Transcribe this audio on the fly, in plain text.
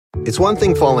It's one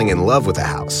thing falling in love with a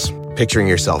house, picturing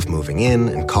yourself moving in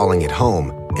and calling it home,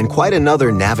 and quite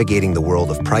another navigating the world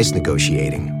of price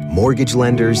negotiating, mortgage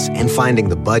lenders, and finding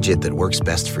the budget that works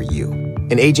best for you.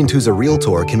 An agent who's a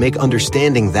Realtor can make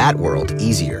understanding that world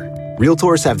easier.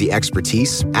 Realtors have the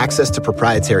expertise, access to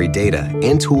proprietary data,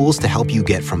 and tools to help you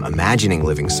get from imagining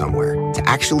living somewhere to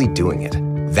actually doing it.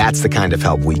 That's the kind of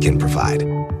help we can provide.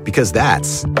 Because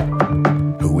that's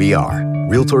who we are.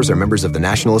 Realtors are members of the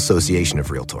National Association of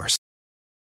Realtors.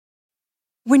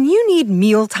 When you need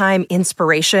mealtime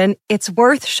inspiration, it's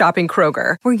worth shopping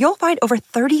Kroger, where you'll find over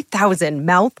 30,000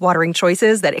 mouth-watering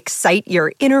choices that excite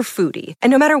your inner foodie. And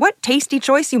no matter what tasty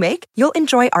choice you make, you'll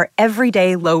enjoy our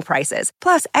everyday low prices,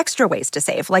 plus extra ways to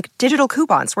save, like digital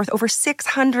coupons worth over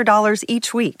 $600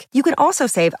 each week. You can also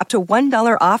save up to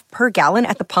 $1 off per gallon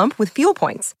at the pump with fuel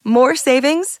points. More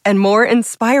savings and more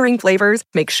inspiring flavors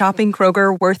make shopping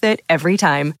Kroger worth it every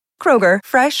time. Kroger,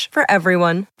 fresh for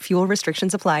everyone. Fuel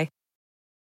restrictions apply.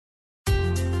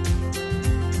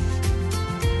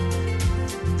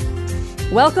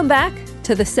 Welcome back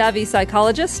to The Savvy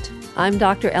Psychologist. I'm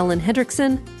Dr. Ellen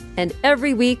Hendrickson, and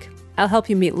every week I'll help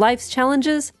you meet life's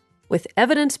challenges with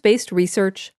evidence-based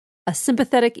research, a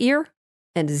sympathetic ear,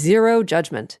 and zero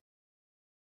judgment.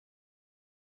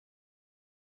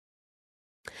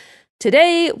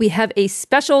 Today we have a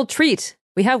special treat.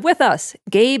 We have with us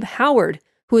Gabe Howard,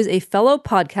 who is a fellow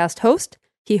podcast host.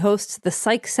 He hosts the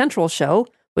Psych Central Show,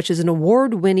 which is an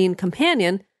award-winning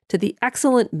companion to the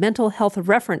excellent mental health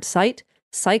reference site,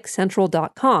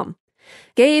 PsychCentral.com.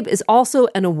 Gabe is also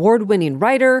an award-winning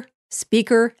writer,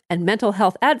 speaker, and mental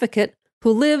health advocate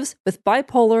who lives with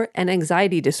bipolar and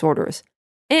anxiety disorders.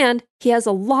 And he has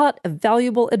a lot of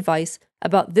valuable advice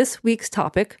about this week's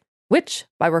topic, which,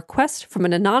 by request from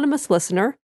an anonymous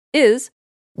listener, is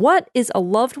what is a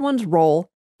loved one's role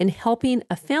in helping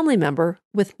a family member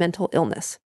with mental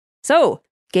illness? So,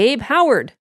 Gabe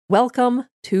Howard, welcome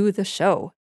to the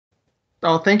show.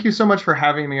 Oh, thank you so much for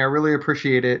having me. I really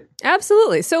appreciate it.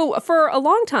 Absolutely. So for a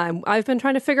long time, I've been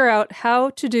trying to figure out how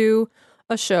to do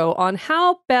a show on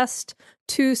how best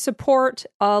to support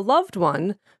a loved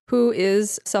one who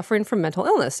is suffering from mental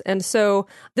illness. And so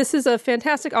this is a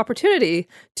fantastic opportunity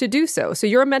to do so. So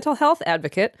you're a mental health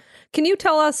advocate. Can you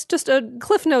tell us just a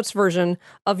Cliff Notes version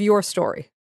of your story?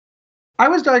 I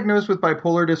was diagnosed with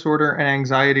bipolar disorder and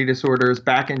anxiety disorders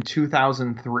back in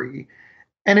 2003.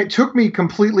 And it took me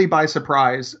completely by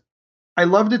surprise. I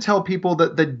love to tell people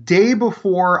that the day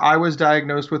before I was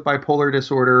diagnosed with bipolar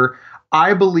disorder,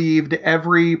 I believed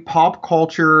every pop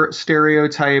culture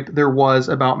stereotype there was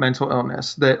about mental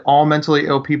illness, that all mentally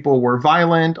ill people were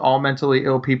violent, all mentally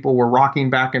ill people were rocking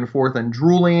back and forth and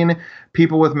drooling,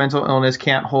 people with mental illness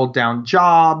can't hold down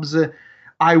jobs.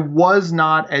 I was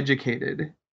not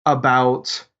educated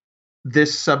about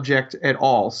this subject at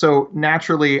all. So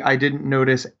naturally, I didn't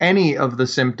notice any of the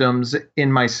symptoms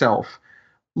in myself.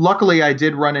 Luckily, I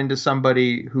did run into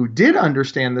somebody who did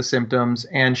understand the symptoms,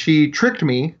 and she tricked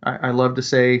me. I love to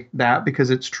say that because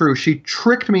it's true. She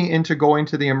tricked me into going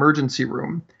to the emergency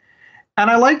room. And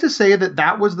I like to say that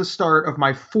that was the start of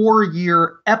my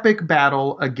 4-year epic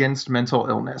battle against mental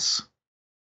illness.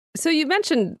 So you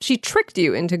mentioned she tricked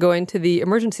you into going to the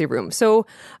emergency room. So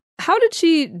how did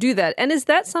she do that? And is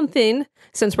that something,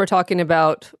 since we're talking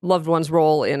about loved one's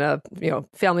role in a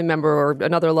family member or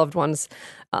another loved one's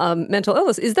mental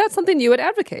illness, is that something you would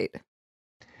advocate?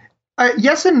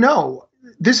 Yes and no.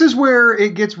 This is where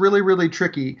it gets really, really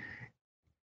tricky.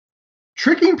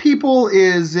 Tricking people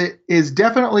is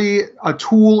definitely a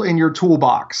tool in your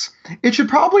toolbox. It should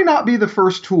probably not be the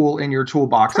first tool in your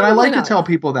toolbox. Probably and I like to tell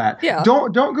people that. Yeah.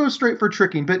 Don't go straight for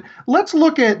tricking, but let's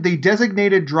look at the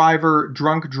designated driver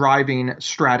drunk driving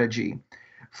strategy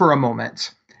for a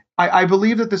moment. I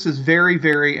believe that this is very,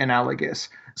 very analogous.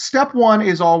 Step one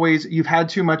is always, you've had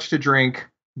too much to drink.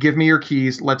 Give me your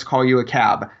keys. Let's call you a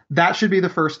cab. That should be the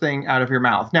first thing out of your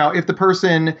mouth. Now, if the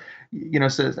person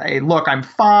says, hey, look, I'm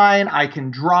fine, I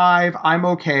can drive, I'm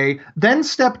okay. Then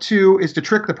step two is to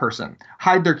trick the person,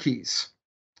 hide their keys,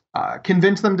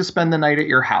 convince them to spend the night at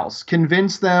your house,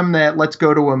 convince them that let's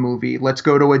go to a movie, let's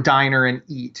go to a diner and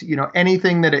eat,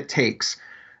 anything that it takes.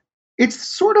 It's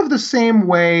sort of the same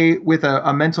way with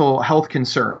a mental health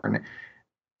concern.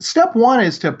 Step one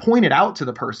is to point it out to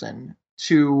the person,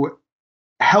 to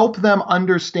help them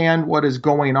understand what is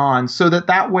going on so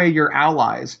that way you're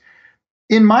allies.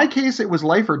 In my case, it was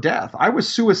life or death. I was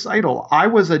suicidal. I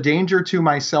was a danger to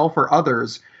myself or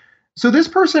others. So this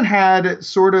person had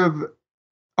sort of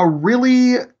a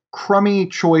really crummy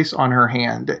choice on her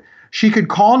hand. She could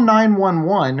call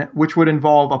 911, which would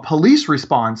involve a police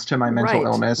response to my mental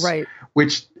illness,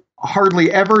 which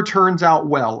hardly ever turns out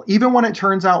well. Even when it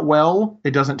turns out well,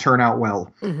 it doesn't turn out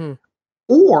well. Mm-hmm.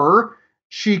 Or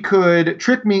she could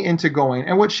trick me into going.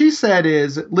 And what she said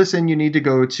is, listen, you need to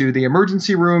go to the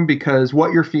emergency room because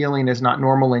what you're feeling is not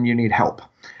normal and you need help.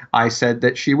 I said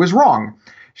that she was wrong.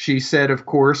 She said, of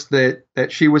course, that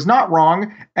she was not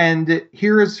wrong. And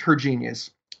here is her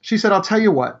genius. She said, I'll tell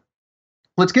you what.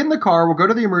 Let's get in the car. We'll go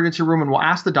to the emergency room and we'll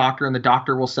ask the doctor, and the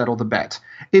doctor will settle the bet.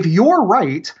 If you're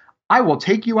right, I will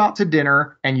take you out to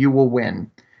dinner and you will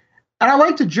win. And I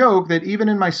like to joke that even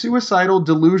in my suicidal,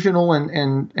 delusional,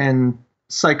 and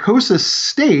psychosis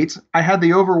state, I had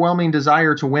the overwhelming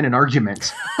desire to win an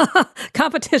argument.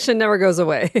 Competition never goes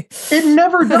away. It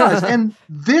never does. And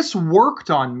this worked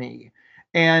on me.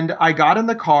 And I got in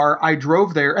the car, I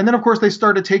drove there, and then of course they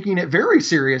started taking it very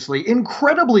seriously,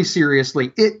 incredibly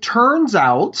seriously. It turns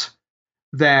out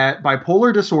that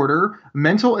bipolar disorder,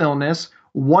 mental illness,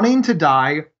 wanting to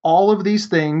die, all of these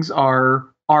things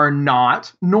are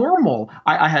not normal.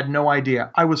 I had no idea.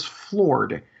 I was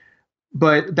floored,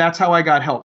 but that's how I got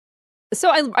help. So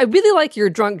I really like your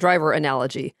drunk driver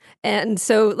analogy. And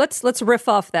so let's riff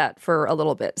off that for a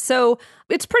little bit. So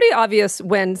it's pretty obvious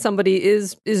when somebody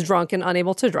is drunk and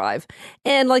unable to drive.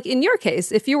 And like in your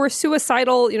case, if you were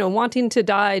suicidal, wanting to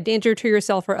die, danger to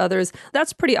yourself or others,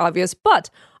 that's pretty obvious. But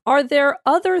are there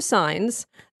other signs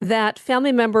that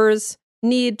family members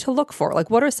need to look for? Like,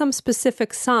 what are some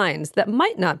specific signs that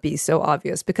might not be so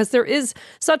obvious? Because there is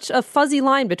such a fuzzy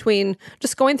line between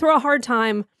just going through a hard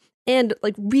time and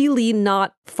like really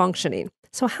not functioning.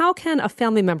 So how can a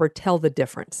family member tell the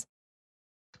difference?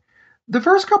 The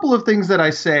first couple of things that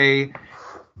I say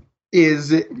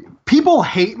is people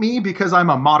hate me because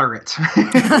I'm a moderate.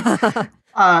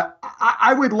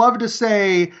 I would love to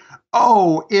say,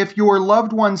 oh, if your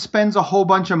loved one spends a whole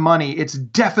bunch of money, it's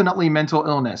definitely mental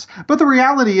illness. But the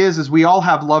reality is we all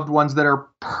have loved ones that are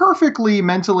perfectly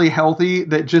mentally healthy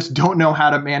that just don't know how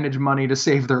to manage money to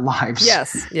save their lives.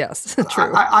 Yes,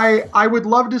 true. I would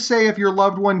love to say if your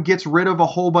loved one gets rid of a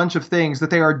whole bunch of things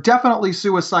that they are definitely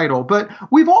suicidal, but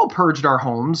we've all purged our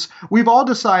homes. We've all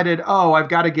decided, oh, I've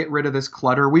got to get rid of this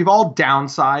clutter. We've all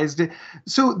downsized.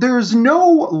 So there's no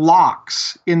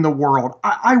locks in the world.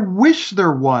 I wish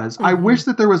there was. I wish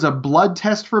that there was a blood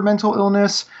test for mental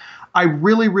illness. I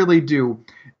really, really do.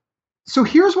 So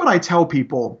here's what I tell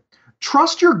people.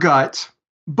 Trust your gut,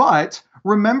 but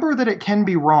remember that it can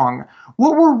be wrong.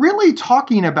 What we're really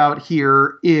talking about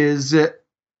here is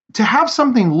to have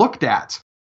something looked at.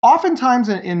 Oftentimes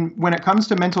when it comes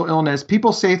to mental illness,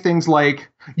 people say things like,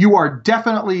 you are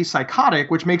definitely psychotic,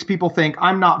 which makes people think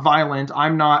I'm not violent,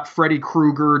 I'm not Freddy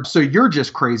Krueger, so you're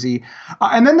just crazy.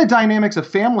 And then the dynamics of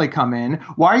family come in.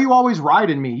 Why are you always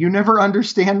riding me? You never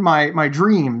understand my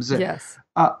dreams. Yes.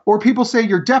 Or people say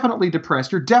you're definitely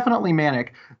depressed, you're definitely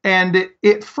manic. And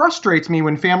it frustrates me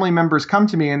when family members come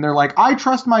to me and they're like, I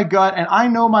trust my gut and I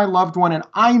know my loved one and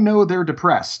I know they're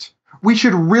depressed. We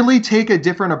should really take a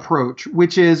different approach,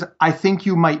 which is, I think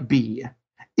you might be.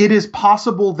 It is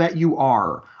possible that you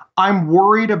are. I'm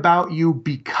worried about you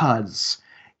because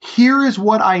here is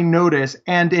what I notice,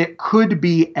 and it could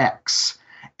be X.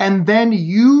 And then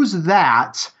use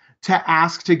that to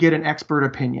ask to get an expert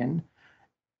opinion.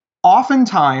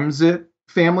 Oftentimes,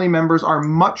 family members are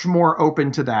much more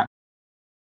open to that.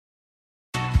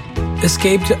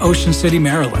 Escape to Ocean City,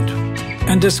 Maryland,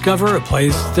 and discover a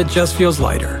place that just feels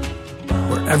lighter,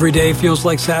 where every day feels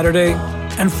like Saturday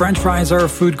and French fries are a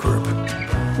food group,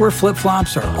 where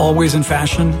flip-flops are always in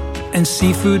fashion and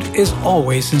seafood is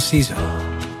always in season,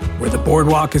 where the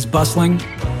boardwalk is bustling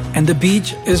and the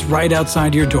beach is right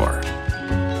outside your door,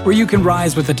 where you can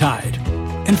rise with the tide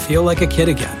and feel like a kid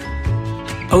again.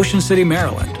 Ocean City,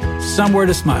 Maryland, somewhere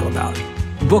to smile about.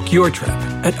 Book your trip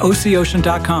at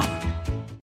OCOcean.com.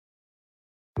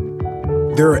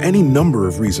 There are any number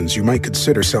of reasons you might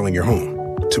consider selling your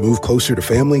home. To move closer to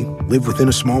family, live within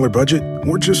a smaller budget,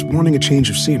 or just wanting a change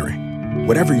of scenery.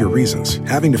 Whatever your reasons,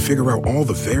 having to figure out all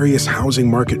the various housing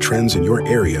market trends in your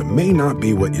area may not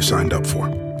be what you signed up for.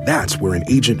 That's where an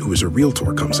agent who is a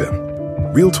realtor comes in.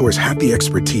 Realtors have the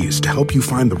expertise to help you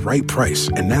find the right price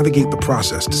and navigate the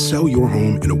process to sell your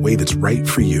home in a way that's right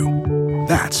for you.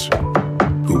 That's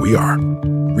who we are.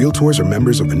 Realtors are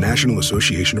members of the National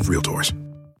Association of Realtors.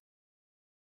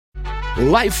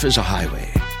 Life is a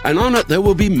highway, and on it there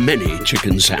will be many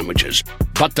chicken sandwiches.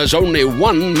 But there's only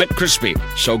one McCrispy.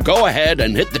 So go ahead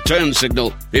and hit the turn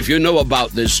signal if you know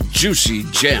about this juicy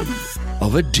gem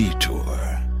of a detour.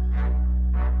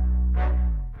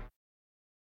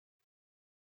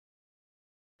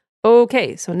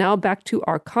 Okay, so now back to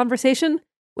our conversation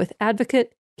with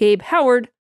advocate Gabe Howard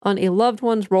on a loved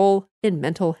one's role in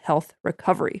mental health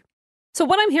recovery. So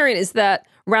what I'm hearing is that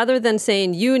rather than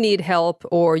saying you need help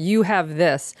or you have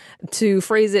this, to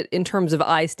phrase it in terms of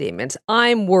I statements,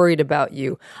 I'm worried about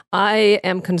you. I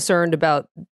am concerned about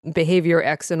behavior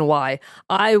X and Y.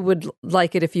 I would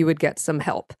like it if you would get some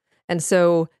help. And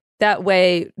so that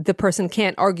way the person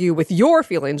can't argue with your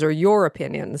feelings or your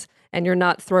opinions, and you're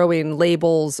not throwing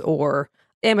labels or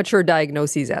amateur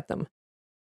diagnoses at them.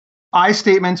 I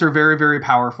statements are very, very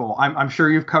powerful. I'm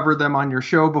sure you've covered them on your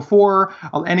show before.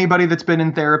 Anybody that's been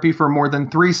in therapy for more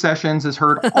than 3 sessions has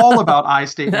heard all about I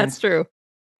statements. That's true.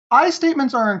 I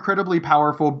statements are incredibly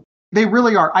powerful. They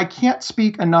really are. I can't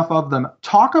speak enough of them.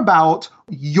 Talk about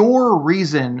your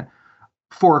reason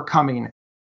for coming.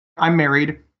 I'm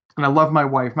married and I love my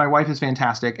wife. My wife is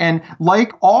fantastic. And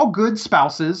like all good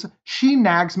spouses, she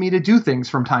nags me to do things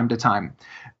from time to time.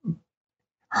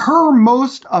 Her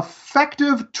most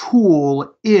effective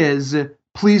tool is,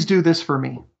 please do this for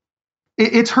me.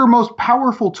 It's her most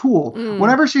powerful tool.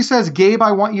 Whenever she says, Gabe,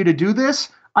 I want you to do this,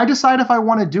 I decide if I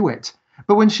want to do it.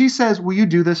 But when she says, will you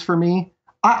do this for me?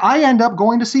 I end up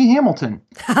going to see Hamilton.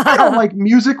 I don't like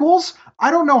musicals. I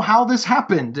don't know how this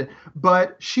happened,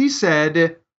 but she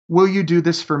said, will you do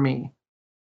this for me?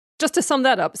 Just to sum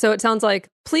that up, so it sounds like,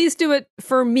 please do it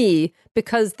for me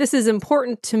because this is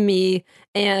important to me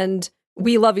and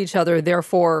we love each other.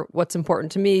 Therefore, what's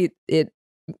important to me, it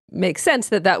makes sense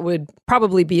that would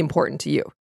probably be important to you.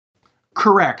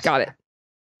 Correct. Got it.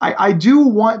 I do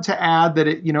want to add that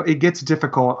it gets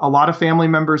difficult. A lot of family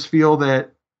members feel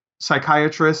that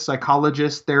psychiatrists,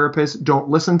 psychologists, therapists don't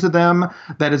listen to them.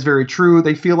 That is very true.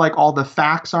 They feel like all the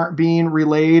facts aren't being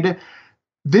relayed.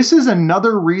 This is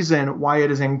another reason why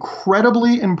it is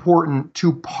incredibly important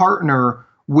to partner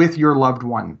with your loved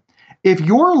one. If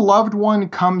your loved one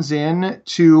comes in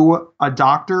to a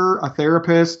doctor, a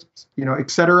therapist,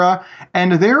 etc.,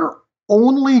 and their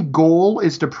only goal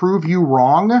is to prove you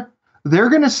wrong, they're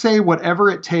going to say whatever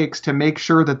it takes to make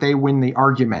sure that they win the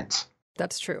argument.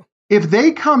 That's true. If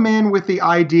they come in with the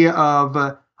idea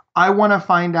of, I want to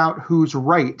find out who's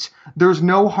right, there's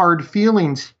no hard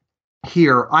feelings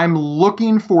here. I'm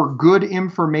looking for good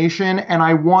information and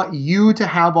I want you to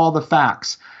have all the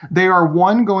facts. They are,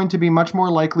 1, going to be much more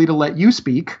likely to let you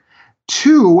speak.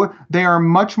 2, they are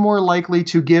much more likely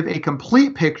to give a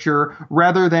complete picture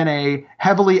rather than a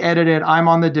heavily edited, I'm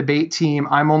on the debate team,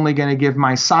 I'm only going to give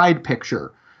my side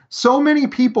picture. So many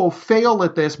people fail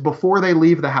at this before they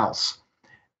leave the house.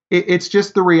 It's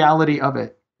just the reality of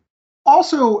it.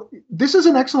 Also, this is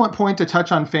an excellent point to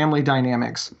touch on family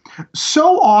dynamics.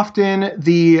 So often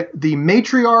the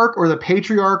matriarch or the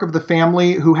patriarch of the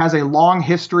family who has a long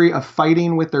history of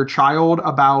fighting with their child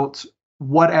about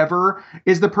whatever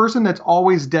is the person that's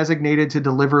always designated to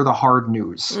deliver the hard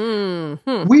news.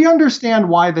 Mm-hmm. We understand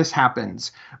why this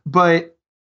happens, but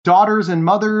daughters and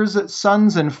mothers,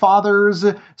 sons and fathers,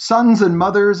 sons and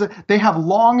mothers, they have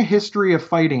long history of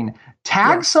fighting.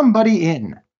 Tag somebody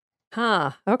in.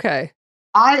 Okay.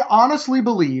 I honestly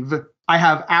believe, I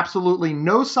have absolutely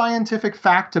no scientific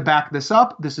fact to back this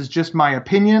up. This is just my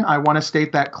opinion. I want to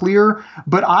state that clear.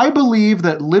 But I believe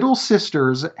that little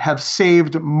sisters have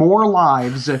saved more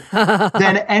lives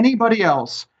than anybody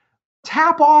else.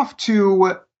 Tap off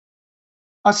to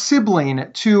a sibling,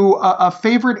 to a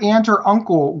favorite aunt or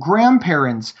uncle,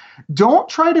 grandparents. Don't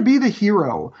try to be the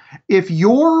hero. If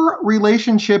your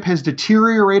relationship has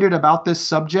deteriorated about this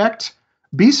subject,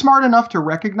 be smart enough to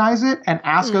recognize it and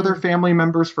ask other family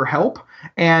members for help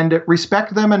and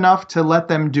respect them enough to let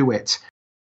them do it.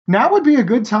 Now would be a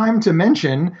good time to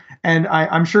mention, and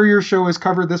I'm sure your show has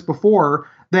covered this before,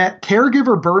 that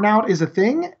caregiver burnout is a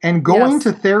thing, and going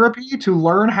to therapy to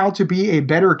learn how to be a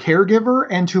better caregiver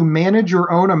and to manage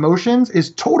your own emotions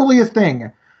is totally a thing.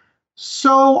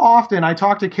 So often I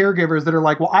talk to caregivers that are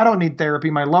like, well, I don't need therapy,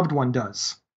 my loved one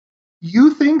does.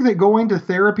 You think that going to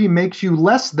therapy makes you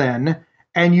less than,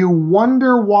 and you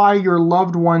wonder why your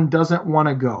loved one doesn't want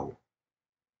to go.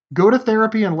 Go to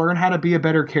therapy and learn how to be a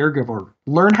better caregiver.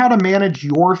 Learn how to manage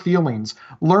your feelings.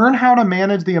 Learn how to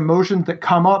manage the emotions that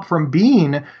come up from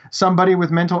being somebody with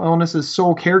mental illness's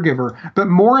sole caregiver. But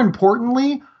more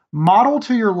importantly, model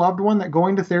to your loved one that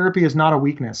going to therapy is not a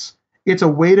weakness. It's a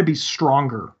way to be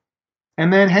stronger.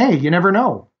 And then, hey, you never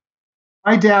know.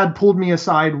 My dad pulled me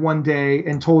aside one day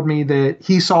and told me that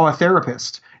he saw a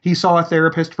therapist. He saw a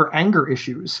therapist for anger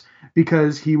issues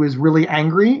because he was really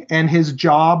angry and his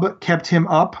job kept him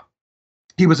up.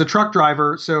 He was a truck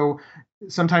driver, so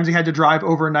sometimes he had to drive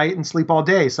overnight and sleep all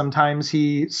day. Sometimes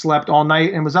he slept all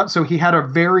night and was up. So he had a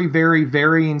very, very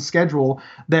varying schedule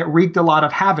that wreaked a lot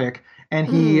of havoc. And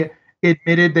he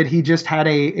admitted that he just had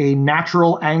a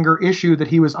natural anger issue that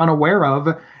he was unaware of.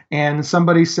 And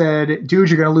somebody said, dude,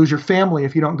 you're going to lose your family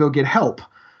if you don't go get help.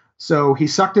 So he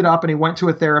sucked it up and he went to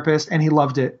a therapist and he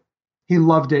loved it. He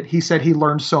loved it. He said he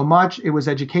learned so much. It was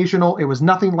educational. It was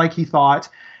nothing like he thought.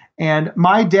 And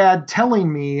my dad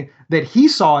telling me that he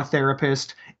saw a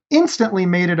therapist instantly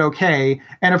made it okay.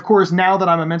 And of course, now that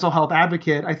I'm a mental health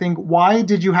advocate, I think, why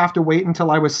did you have to wait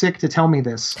until I was sick to tell me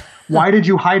this? Why did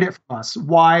you hide it from us?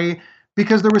 Why?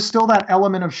 Because there was still that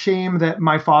element of shame that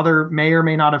my father may or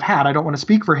may not have had. I don't want to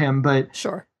speak for him, but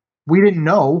sure, we didn't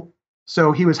know.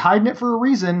 So he was hiding it for a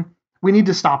reason. We need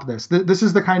to stop this. This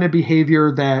is the kind of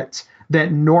behavior that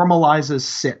normalizes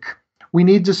sick. We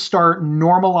need to start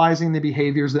normalizing the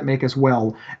behaviors that make us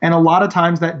well. And a lot of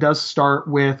times that does start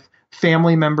with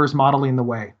family members modeling the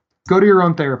way. Go to your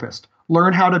own therapist.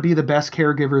 Learn how to be the best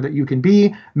caregiver that you can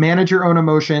be, manage your own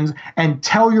emotions, and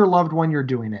tell your loved one you're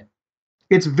doing it.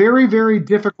 It's very, very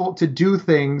difficult to do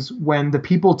things when the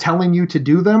people telling you to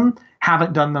do them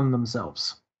haven't done them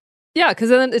themselves. Yeah, because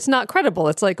then it's not credible.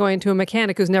 It's like going to a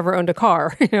mechanic who's never owned a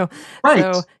car, Right.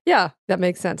 So, yeah, that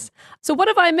makes sense. So what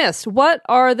have I missed? What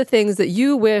are the things that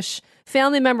you wish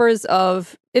family members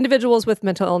of individuals with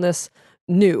mental illness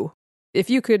knew? If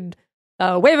you could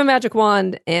wave a magic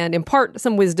wand and impart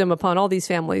some wisdom upon all these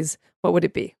families, what would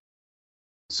it be?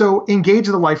 So engage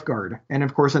the lifeguard. And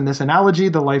of course, in this analogy,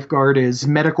 the lifeguard is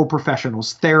medical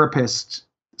professionals, therapists,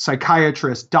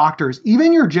 psychiatrists, doctors,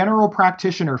 even your general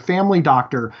practitioner, family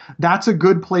doctor. That's a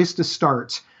good place to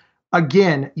start.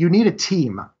 Again, you need a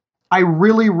team. I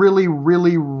really, really,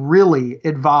 really, really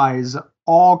advise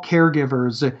all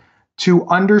caregivers to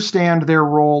understand their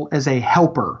role as a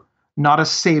helper, not a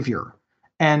savior.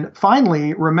 And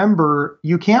finally, remember,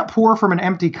 you can't pour from an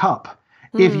empty cup.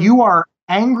 If you are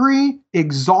angry,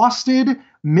 exhausted,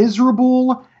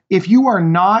 miserable, if you are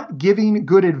not giving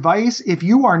good advice, if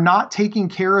you are not taking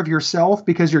care of yourself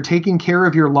because you're taking care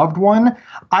of your loved one,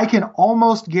 I can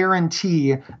almost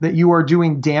guarantee that you are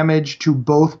doing damage to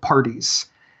both parties.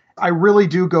 I really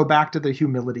do go back to the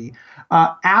humility.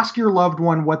 Ask your loved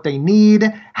one what they need,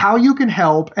 how you can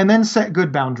help, and then set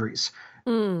good boundaries.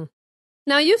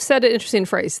 Now, you've said an interesting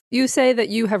phrase. You say that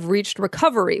you have reached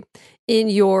recovery in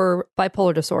your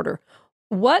bipolar disorder.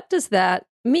 What does that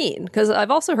mean? Because I've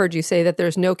also heard you say that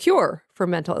there's no cure for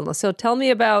mental illness. So tell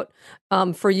me about,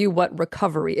 for you, what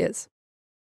recovery is.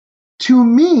 To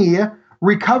me,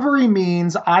 recovery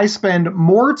means I spend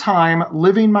more time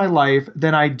living my life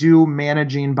than I do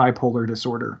managing bipolar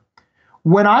disorder.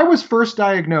 When I was first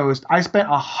diagnosed, I spent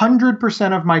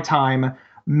 100% of my time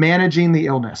managing the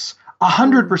illness.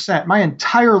 100%. My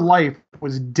entire life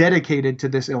was dedicated to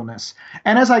this illness.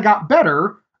 And as I got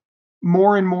better,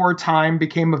 more and more time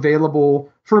became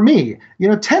available for me.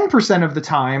 10% of the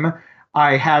time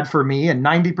I had for me, and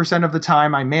 90% of the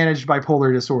time I managed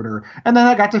bipolar disorder. And then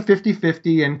I got to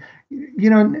 50-50.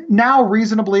 And, now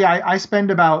reasonably, I spend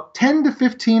about 10 to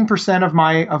 15%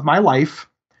 of my life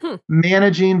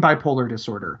managing bipolar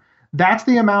disorder. That's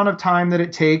the amount of time that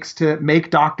it takes to make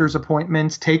doctor's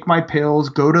appointments, take my pills,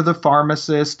 go to the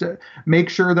pharmacist, make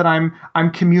sure that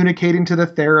I'm communicating to the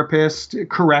therapist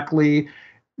correctly,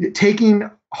 taking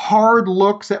hard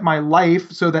looks at my life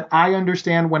so that I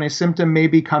understand when a symptom may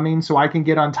be coming so I can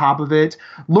get on top of it,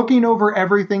 looking over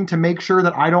everything to make sure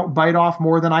that I don't bite off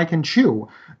more than I can chew.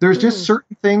 There's just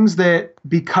certain things that,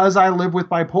 because I live with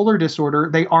bipolar disorder,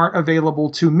 they aren't available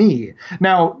to me.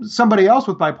 Now, somebody else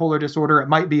with bipolar disorder, it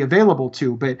might be available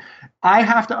to, but I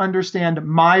have to understand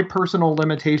my personal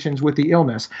limitations with the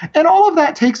illness. And all of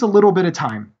that takes a little bit of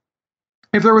time.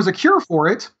 If there was a cure for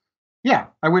it, yeah,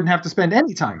 I wouldn't have to spend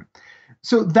any time.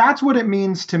 So that's what it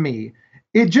means to me.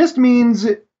 It just means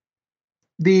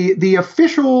the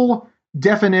official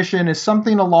definition is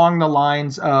something along the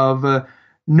lines of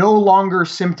no longer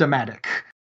symptomatic.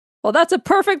 Well, that's a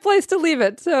perfect place to leave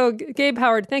it. So, Gabe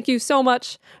Howard, thank you so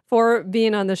much for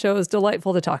being on the show. It's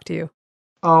delightful to talk to you.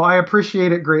 Oh, I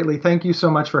appreciate it greatly. Thank you so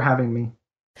much for having me.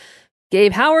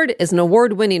 Gabe Howard is an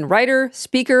award-winning writer,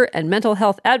 speaker, and mental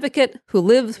health advocate who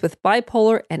lives with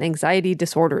bipolar and anxiety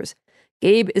disorders.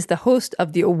 Gabe is the host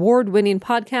of the award-winning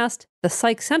podcast, The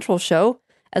Psych Central Show,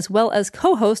 as well as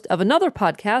co-host of another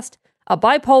podcast, A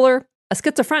Bipolar, a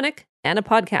Schizophrenic, and a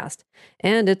Podcast.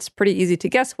 And it's pretty easy to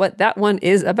guess what that one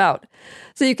is about.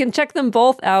 So you can check them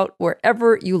both out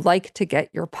wherever you like to get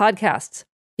your podcasts.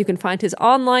 You can find his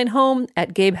online home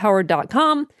at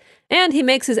gabehoward.com, and he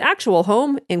makes his actual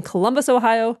home in Columbus,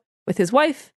 Ohio, with his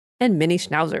wife and mini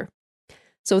schnauzer.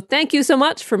 So thank you so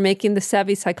much for making The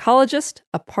Savvy Psychologist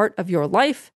a part of your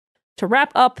life. To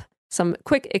wrap up, some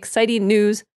quick, exciting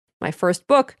news. My first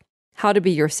book, How to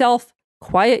Be Yourself,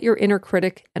 Quiet Your Inner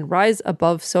Critic and Rise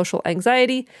Above Social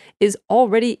Anxiety is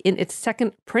already in its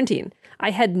second printing. I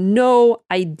had no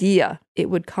idea it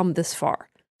would come this far.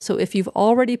 So if you've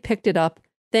already picked it up,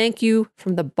 thank you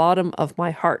from the bottom of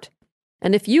my heart.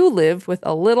 And if you live with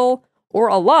a little or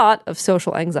a lot of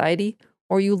social anxiety,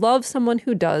 or you love someone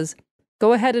who does,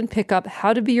 go ahead and pick up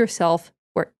How to Be Yourself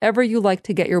wherever you like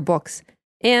to get your books.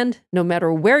 And no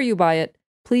matter where you buy it,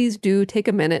 please do take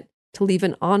a minute to leave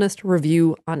an honest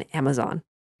review on Amazon.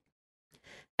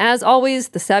 As always,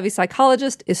 The Savvy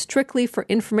Psychologist is strictly for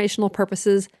informational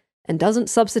purposes and doesn't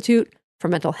substitute for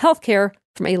mental health care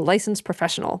from a licensed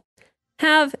professional.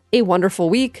 Have a wonderful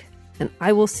week, and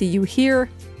I will see you here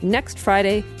next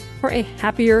Friday for a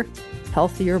happier,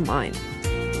 healthier mind.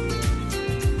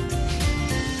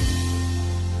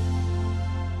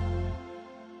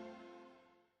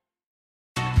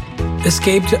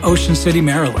 Escape to Ocean City,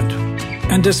 Maryland,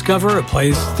 and discover a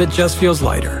place that just feels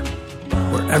lighter,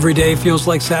 where every day feels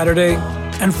like Saturday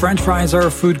and French fries are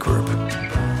a food group,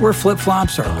 where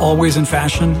flip-flops are always in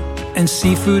fashion and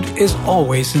seafood is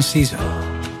always in season,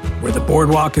 where the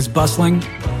boardwalk is bustling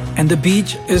and the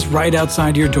beach is right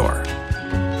outside your door,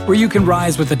 where you can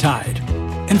rise with the tide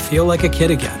and feel like a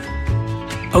kid again.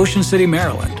 Ocean City,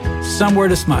 Maryland, somewhere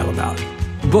to smile about.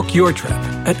 Book your trip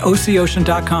at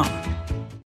OCOcean.com.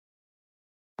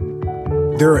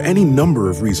 There are any number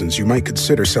of reasons you might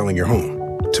consider selling your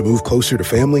home. To move closer to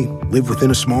family, live within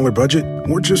a smaller budget,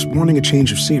 or just wanting a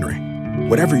change of scenery.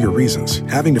 Whatever your reasons,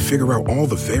 having to figure out all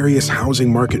the various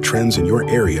housing market trends in your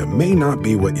area may not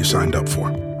be what you signed up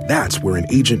for. That's where an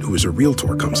agent who is a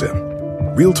Realtor comes in.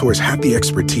 Realtors have the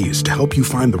expertise to help you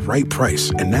find the right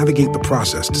price and navigate the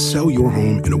process to sell your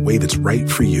home in a way that's right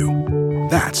for you.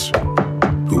 That's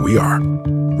who we are.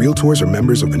 Realtors are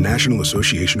members of the National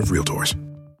Association of Realtors.